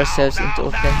now put ourselves Now, into now,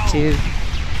 now. offensive.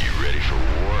 You ready for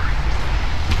war?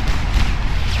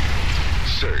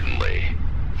 Certainly.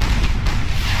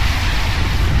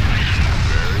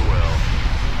 Very well.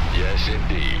 Yes,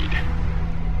 indeed.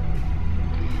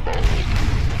 Bold.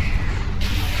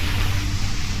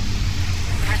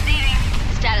 Receiving.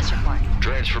 Status report.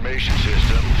 Transformation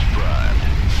systems primed.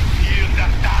 Hear the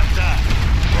thunder.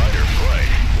 Fight or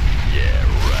flight. Yeah,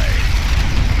 right.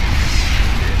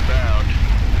 Inbound.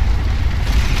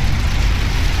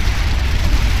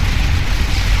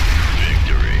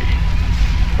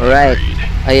 Alright,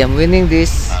 I am winning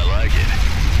this. I like it.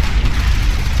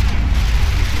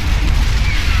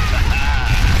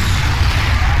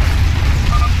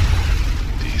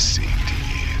 This ain't the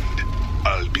end.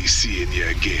 I'll be seeing you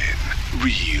again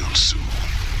real soon.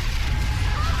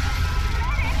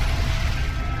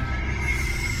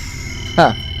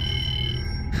 Huh.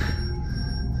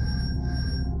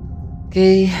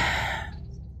 Okay.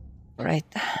 Alright.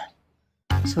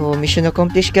 So, mission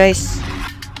accomplished, guys.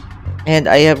 And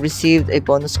I have received a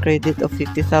bonus credit of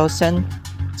 50,000.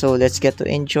 So, let's get to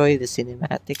enjoy the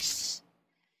cinematics.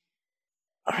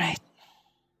 Alright.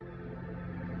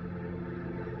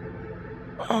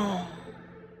 Oh.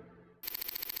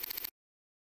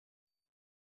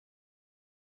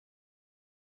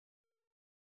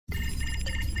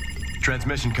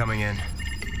 Transmission coming in.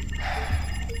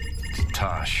 It's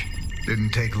Tosh.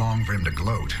 Didn't take long for him to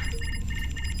gloat.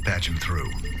 Patch him through.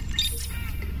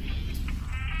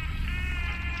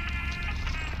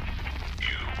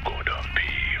 You gonna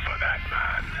pay for that,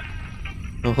 man.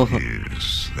 Oh.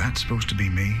 Is that supposed to be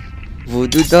me?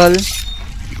 Voodoo doll.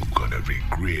 You gonna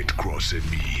regret crossing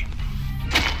me.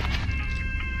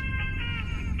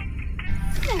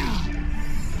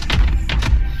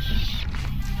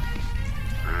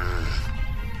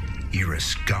 You're a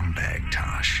scumbag,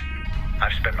 Tosh.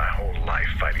 I've spent my whole life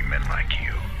fighting men like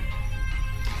you.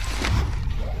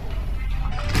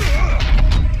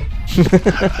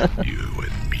 You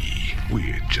and me,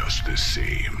 we're just the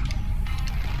same.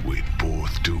 We'd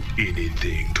both do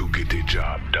anything to get the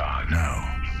job done. No,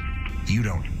 you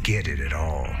don't get it at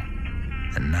all.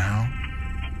 And now,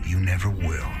 you never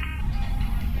will.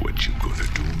 What you gonna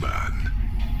do, man?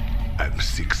 I'm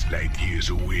 6 light years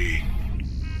away.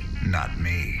 Not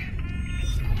me.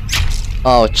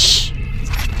 Ouch.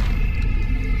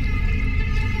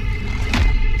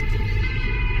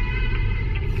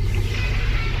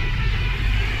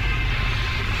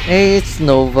 Hey, it's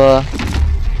Nova.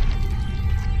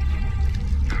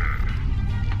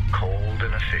 Cold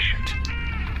and efficient.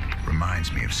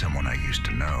 Reminds me of someone I used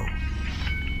to know.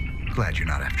 Glad you're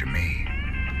not after me.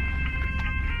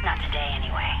 Not today,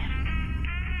 anyway.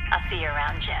 I'll see you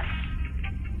around, Jim.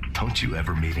 Don't you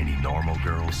ever meet any normal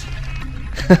girls?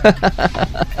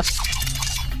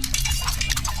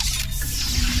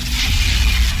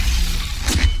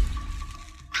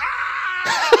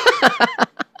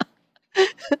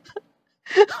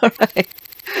 Alright.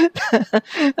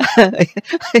 I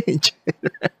enjoy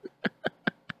that.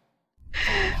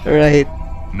 Right.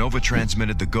 Nova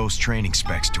transmitted the ghost training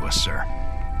specs to us, sir.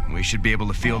 We should be able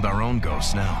to field our own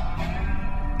ghosts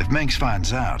now. If Manx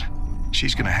finds out,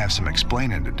 she's gonna have some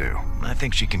explaining to do. I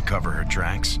think she can cover her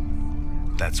tracks.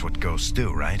 That's what ghosts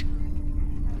do, right?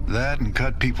 That and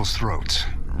cut people's throats.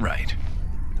 Right.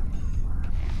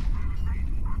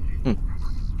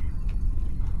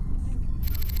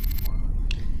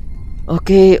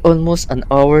 Okay, almost an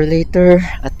hour later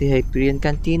at the Hyperion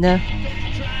Cantina.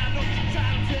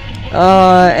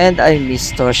 And I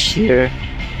missed Tosh here.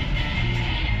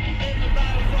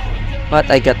 But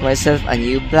I got myself a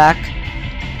new black.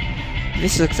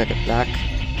 This looks like a black.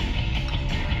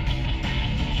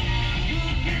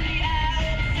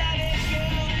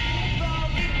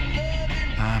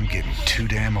 I'm getting too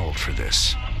damn old for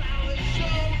this.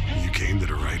 You came to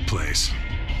the right place.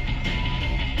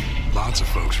 Lots of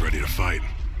folks ready to fight.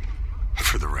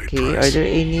 For the right Okay, price. are there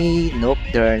any? Nope,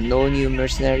 there are no new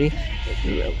mercenary.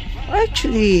 I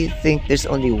actually think there's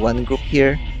only one group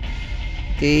here.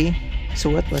 Okay, so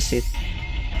what was it?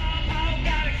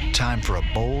 Time for a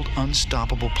bold,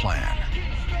 unstoppable plan.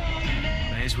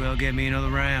 May as well get me another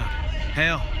round.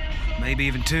 Hell, maybe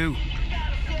even 2.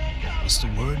 What's the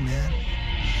word, man?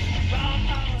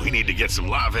 We need to get some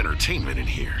live entertainment in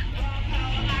here.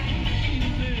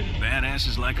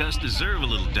 Badasses like us deserve a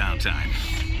little downtime.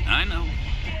 I know.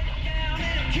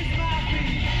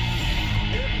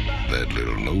 That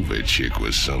little Nova chick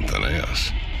was something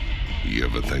else. You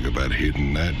ever think about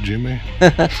hitting that, Jimmy?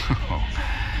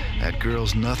 That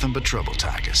girl's nothing but trouble,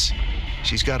 Tychus.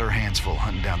 She's got her hands full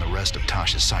hunting down the rest of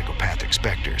Tasha's psychopathic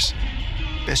specters.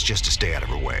 Best just to stay out of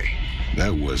her way.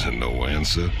 That wasn't no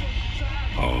answer.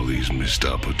 All these missed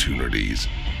opportunities.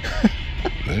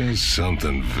 There's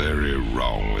something very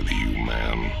wrong with you,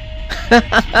 man.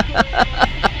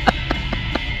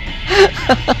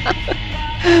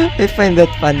 I find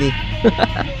that funny.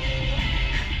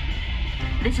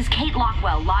 This is Kate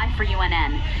Lockwell, live for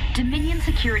UNN. Dominion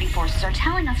security forces are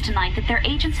telling us tonight that their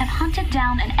agents have hunted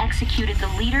down and executed the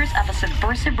leaders of a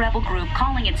subversive rebel group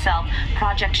calling itself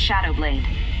Project Shadowblade.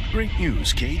 Great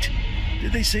news, Kate.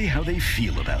 Did they say how they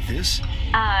feel about this?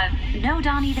 No,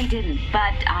 Donnie, they didn't,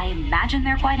 but I imagine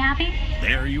they're quite happy.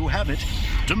 There you have it.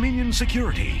 Dominion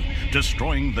Security,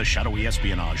 destroying the shadowy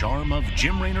espionage arm of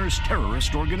Jim Raynor's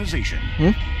terrorist organization.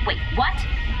 Wait, what?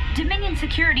 Dominion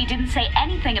Security didn't say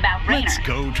anything about Raynor. Let's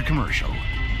go to commercial.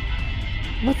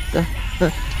 What the...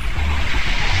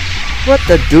 What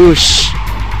the douche?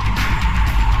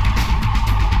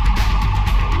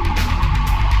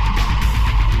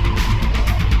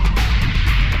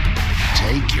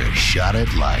 Take your shot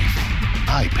at life.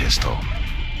 Eye pistol.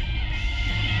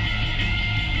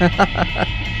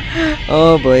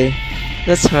 Oh boy,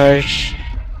 that's harsh.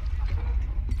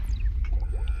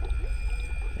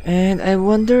 And I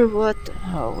wonder what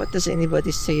does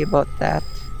anybody say about that?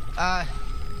 I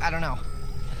don't know.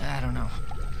 I don't know.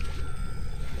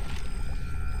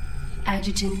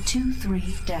 Adjutant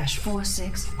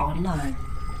 23-46 online.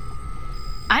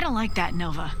 I don't like that,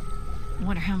 Nova.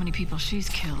 Wonder how many people she's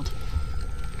killed.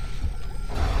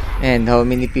 And how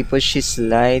many people she's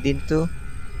lied into?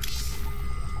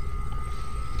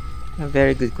 A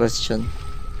very good question.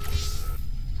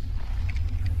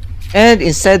 And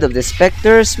instead of the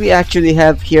specters, we actually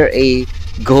have here a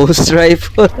ghost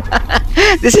rifle.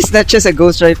 This is not just a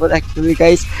ghost rifle actually,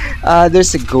 guys.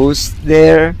 There's a ghost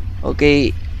there.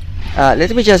 Okay, let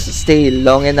me just stay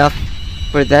long enough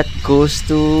for that ghost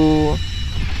to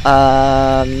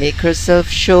make herself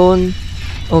shown.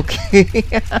 Okay.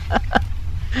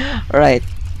 Alright,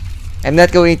 I'm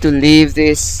not going to leave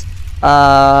this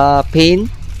pane.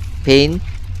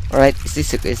 Alright, is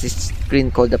this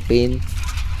screen called a pane?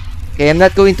 Okay, I'm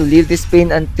not going to leave this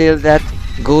pane until that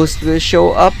ghost will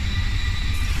show up.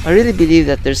 I really believe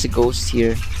that there's a ghost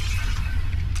here.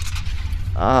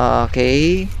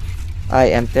 Okay, I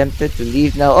am tempted to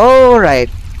leave now. Alright,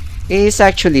 it's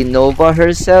actually Nova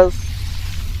herself.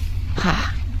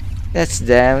 Ha, that's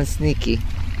damn sneaky.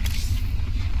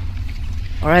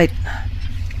 Alright.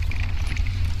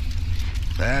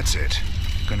 That's it.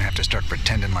 Gonna have to start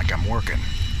pretending like I'm working.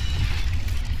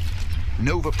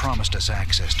 Nova promised us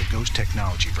access to ghost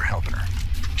technology for helping her.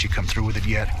 She come through with it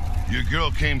yet? Your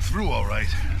girl came through all right.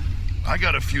 I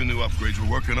got a few new upgrades we're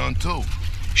working on too.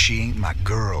 She ain't my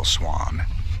girl, Swan.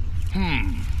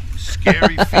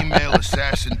 Scary female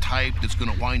assassin type that's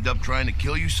gonna wind up trying to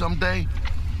kill you someday?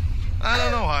 I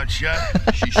don't know,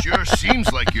 Hotshot. She sure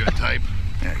seems like your type.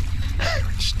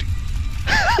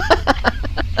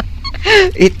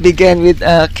 It began with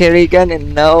Kerrigan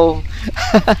and now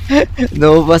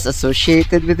Nova's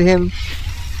associated with him.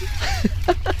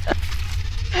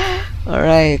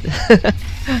 Alright.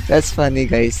 That's funny,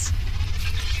 guys.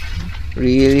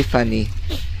 Really funny.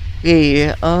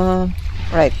 Okay,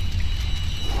 right.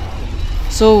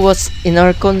 So what's in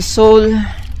our console?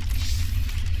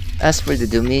 As for the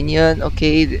Dominion,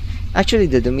 okay, actually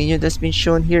the Dominion that's been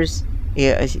shown here is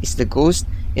the ghost.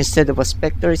 Instead of a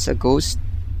specter, it's a ghost.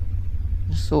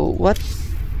 So what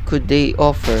could they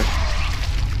offer?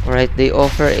 Alright, they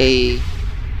offer a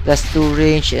 +2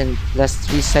 range and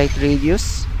 +3 sight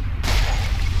radius.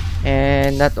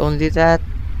 And not only that,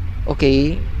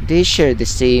 okay, they share the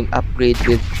same upgrade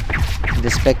with the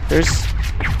specters,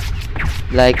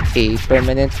 like a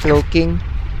permanent cloaking.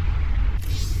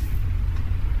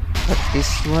 But this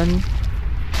one,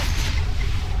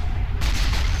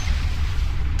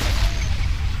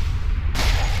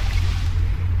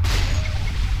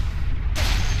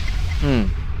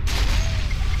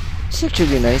 it's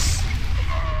actually nice.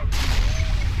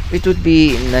 It would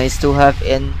be nice to have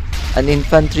an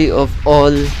infantry of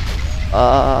all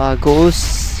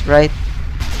ghosts, right?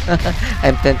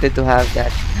 I'm tempted to have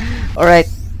that. Alright.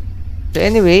 So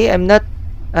anyway, I'm not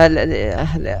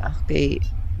okay,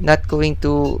 not going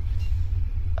to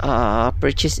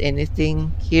purchase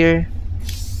anything here.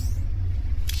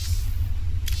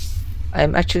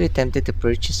 I'm actually tempted to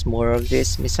purchase more of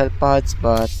these missile pods,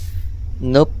 but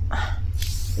nope.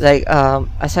 Like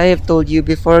as I have told you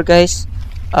before, guys,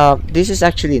 this is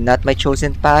actually not my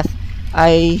chosen path.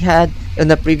 I had in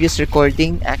the previous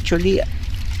recording, actually,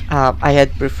 I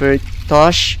had preferred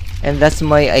Tosh, and that's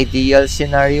my ideal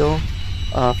scenario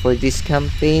for this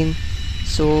campaign.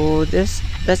 So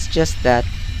that's just that.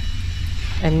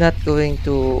 I'm not going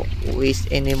to waste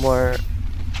any more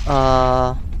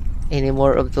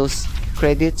of those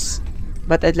credits,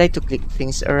 but I'd like to click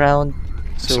things around.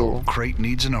 So crate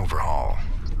needs an overhaul.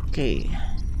 Okay.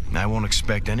 I won't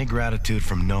expect any gratitude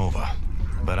from Nova,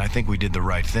 but I think we did the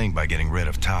right thing by getting rid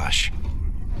of Tosh.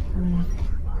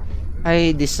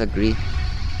 I disagree.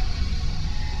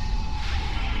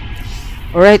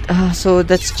 Alright, so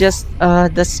that's just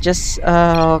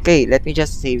okay, let me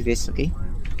just save this, okay?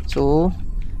 So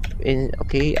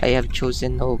okay, I have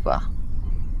chosen Nova.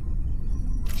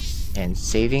 And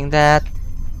saving that.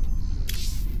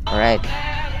 Alright.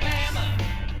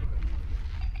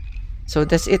 So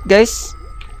that's it, guys.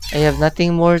 I have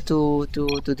nothing more to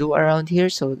do around here,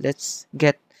 so let's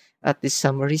get at the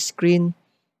summary screen.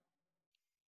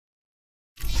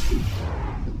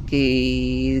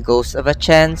 Okay, Ghost of a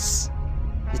Chance.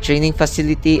 The training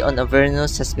facility on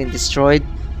Avernus has been destroyed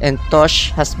and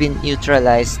Tosh has been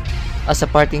neutralized. As a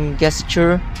parting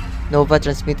gesture, Nova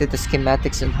transmitted the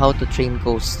schematics on how to train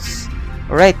ghosts.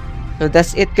 Alright, so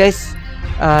that's it, guys.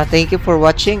 Thank you for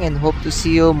watching and hope to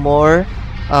see you more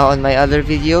on my other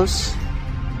videos.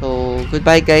 So,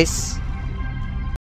 goodbye, guys.